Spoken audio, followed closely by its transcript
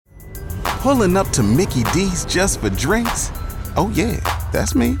Pulling up to Mickey D's just for drinks? Oh yeah,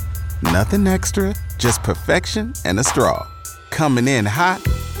 that's me. Nothing extra, just perfection and a straw. Coming in hot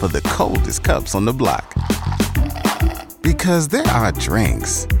for the coldest cups on the block. Because there are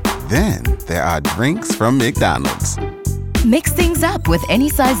drinks. Then there are drinks from McDonald's. Mix things up with any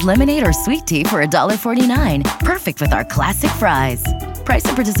size lemonade or sweet tea for $1.49. Perfect with our classic fries. Price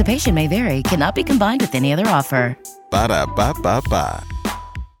and participation may vary. Cannot be combined with any other offer. Ba-da-ba-ba-ba.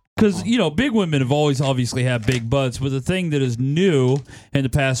 Because, big women have always obviously had big butts, but the thing that is new in the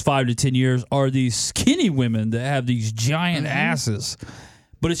past 5 to 10 years are these skinny women that have these giant asses.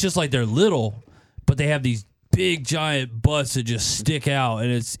 But it's just like they're little, but they have these big giant butts that just stick out,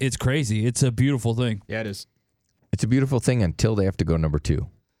 and it's crazy. It's a beautiful thing. Yeah, it is. It's a beautiful thing until they have to go number 2.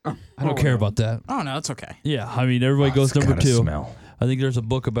 I don't care about that. Oh, no, it's okay. Yeah, I mean, everybody goes number gotta 2. Smell. I think there's a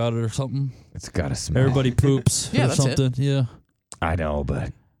book about it or something. It's got to smell. Everybody poops Yeah, or that's it. something. Yeah, I know,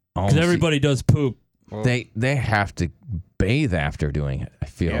 but because everybody does poop. they have to bathe after doing it. I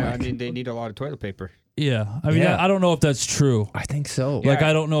feel Yeah, like. I mean, they need a lot of toilet paper. Yeah, I mean, Yeah. I don't know if that's true. I think so. Like,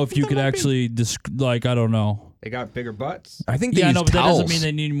 I don't know if you could actually, I don't know. They got bigger butts. I think they Yeah, use no, but towels. that doesn't mean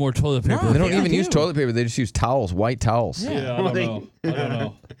they need more toilet paper. They don't Yeah, even they use do. toilet paper. They just use towels, white towels. Yeah, I don't know. I don't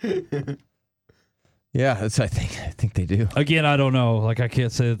know. Yeah, that's. I think they do. Again, I don't know. Like, I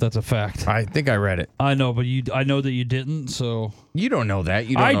can't say that that's a fact. I think I read it. I know, but I know that you didn't. So You don't know that.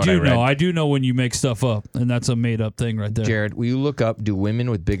 You don't I know do what I read. know. I do know when you make stuff up, and that's a made up thing right there. Jared, will you look up? Do women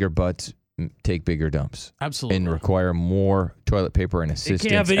with bigger butts take bigger dumps Absolutely. and require more toilet paper and It assistance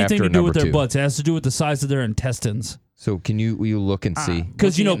can't have anything after to do with number their 2? butts. It has to do with the size of their intestines. So will you look and see?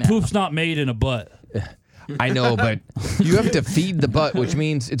 Because Looking at now. poop's not made in a butt. I know, but you have to feed the butt, which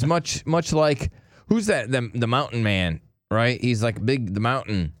means it's much like who's that? The mountain man, right? He's like the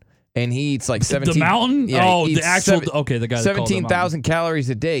mountain, and he eats like 17. The mountain? Yeah, Oh, he the eats actual. Okay, the guy. that called the 17,000 calories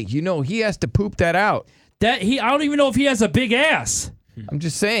a day. He has to poop that out. mountain. I don't even know if he has a big ass. I'm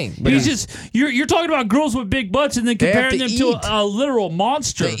just saying. But He's just you're talking about girls with big butts and then They have comparing to them eat. to a literal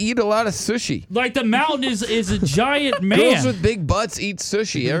monster. they eat a lot of sushi. Like the mountain is a giant man. Girls with big butts eat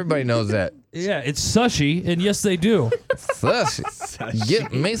sushi. Everybody knows that. Yeah, it's sushi, and yes, they do. Sushi.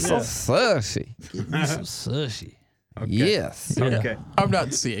 Get me some sushi. Some sushi. Yes. Okay. I'm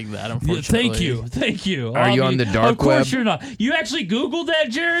not seeing that, Yeah, unfortunately. thank you. Are you on the dark Of course web? you're not. You actually Googled that,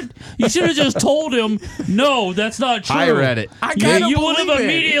 Jared? You should have just told him, no, that's not true. I read it. I You, gotta you would have believe it.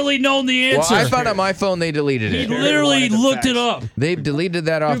 immediately known the Well, answer. I found out my phone. They deleted he it. literally wanted the looked it facts. up. They've deleted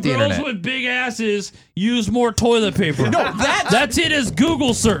that off the Girls internet. with big asses use more toilet paper. No, That's it as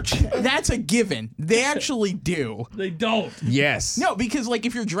Google search. That's a given. They actually do. They don't. Yes. No, because like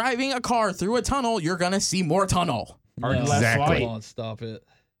if you're driving a car through a tunnel, you're gonna see more tunnel. Exactly. Come on, stop it.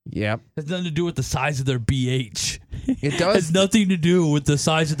 Yep. Has nothing to do with the size of their BH. It Has does. nothing to do with the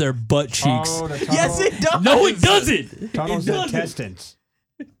size of their butt cheeks. Oh, the tunnel, Yes, it does. No, it doesn't. tunnels It and doesn't. intestines.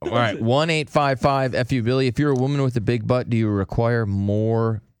 All right. 1-855-FU Billy. If you're a woman with a big butt, do you require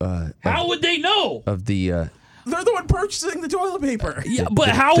more How would they know? of the? They're the one purchasing the toilet paper. Yeah, but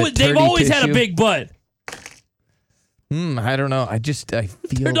how the would they've turdy always had a tissue? big butt? I don't know. I feel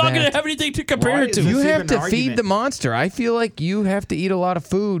They're not going that to have anything to compare Why it is to. this you even have an to argument? feed the monster. I feel like you have to eat a lot of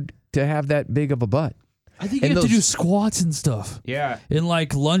food to have that big of a butt, I think you and have to those- do squats and stuff, Yeah. and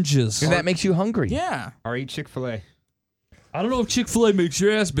like lunges. and that makes you hungry. Yeah. Or eat Chick-fil-A. I don't know if Chick-fil-A makes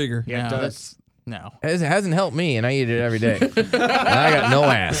your ass bigger. Yeah, it No, does. that's no. It hasn't helped me, and I eat it every day. And I got no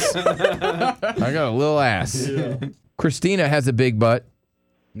ass. I got a little ass. Christina has a big butt.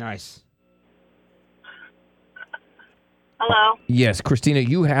 Nice. Hello. Yes, Christina,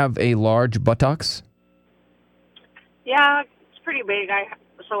 you have a large buttocks. Yeah, it's pretty big.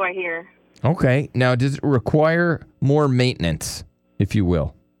 So I hear. Okay. Now, does it require more maintenance, if you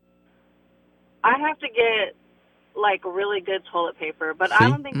will? I have to get like really good toilet paper, but See? I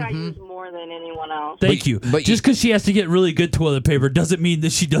don't think I use more than anyone else. Thank you. but Just because she has to get really good toilet paper doesn't mean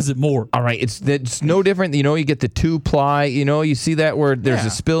that she does it more. All right. It's no different. You know, you get the 2-ply. You know, you see that where there's Yeah.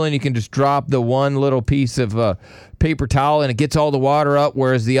 a spill and you can just drop the one little piece of paper towel and it gets all the water up,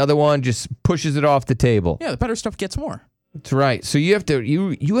 whereas the other one just pushes it off the table. Yeah, the better stuff gets more. That's right. So you have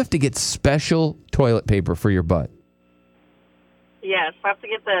to get special toilet paper for your butt. Yes, I have to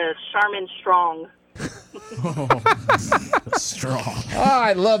get the Charmin Strong. Strong. Oh,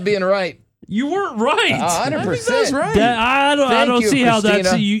 I love being right. You weren't right. 100%. That's right. I Thank don't you, see how that's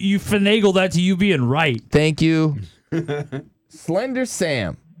Christina. you finagle that to you being right. Thank you. Slender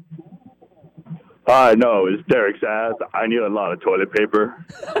Sam. Hi, no, it's Derek's ass. I need a lot of toilet paper.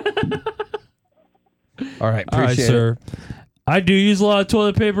 All right. All right, Appreciate it. sir. I do use a lot of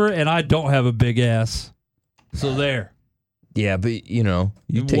toilet paper, and I don't have a big ass. So there. Yeah, but you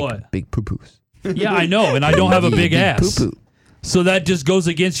take What? big poo-poos. Yeah, I know, and I don't have a big ass. Poo-poo. So that just goes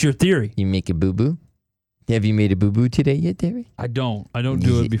against your theory. You make a boo-boo? Have you made a boo-boo today yet, Derek? I don't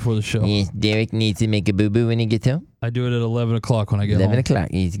do it before the show. Yes, Derek needs to make a boo-boo when he gets home. I do it at 11 o'clock when I get 11 home. o'clock.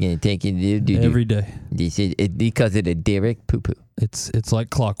 He's going to take it to do Every day. This is because of the Derek poo-poo. It's like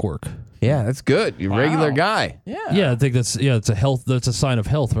clockwork. Yeah, that's good. You're a regular guy. Yeah, I think it's a sign of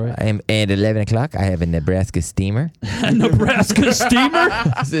health, right? I am at 11 o'clock. I have a Nebraska steamer. A Nebraska steamer?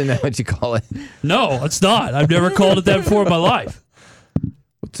 Isn't that what you call it? No, it's not. I've never called it that before in my life.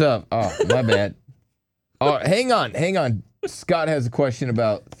 What's up? Oh, my bad. Oh, hang on. Scott has a question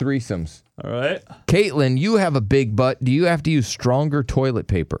about threesomes. All right. Caitlin, you have a big butt. Do you have to use stronger toilet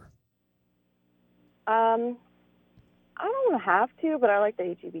paper? I don't have to, but I like the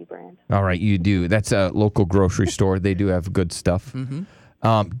H-E-B brand. All right, you do. That's a local grocery store. They do have good stuff. Mm-hmm.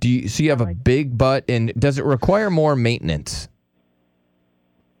 So you have a big butt, and does it require more maintenance?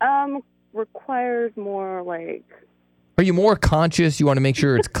 Requires more like. Are you more conscious? You want to make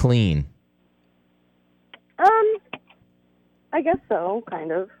sure it's clean? I guess so,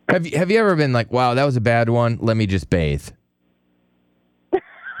 kind of. Have you ever been like, wow, that was a bad one. Let me just bathe.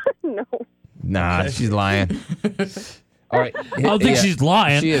 No. Nah, she's lying. All right. I don't think she's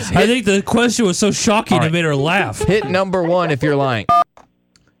lying. She is. I think the question was so shocking it made her laugh. Hit number 1 if you're lying.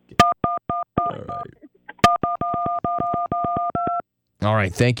 All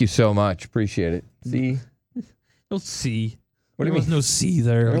right. Thank you so much. Appreciate it. See? No C. What do There you was no C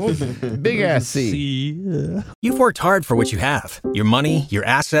there. Big ass C. C. You've worked hard for what you have. Your money, your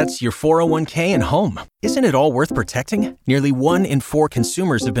assets, your 401k, and home. Isn't it all worth protecting? Nearly 1 in 4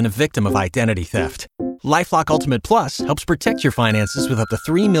 consumers have been a victim of identity theft. LifeLock Ultimate Plus helps protect your finances with up to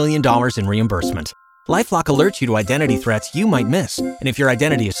 $3 million in reimbursement. LifeLock alerts you to identity threats you might miss. And if your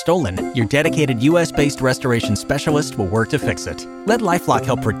identity is stolen, your dedicated U.S.-based restoration specialist will work to fix it. Let LifeLock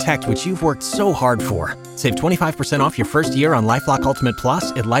help protect what you've worked so hard for. Save 25% off your first year on LifeLock Ultimate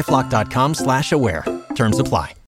Plus at LifeLock.com/aware. Terms apply.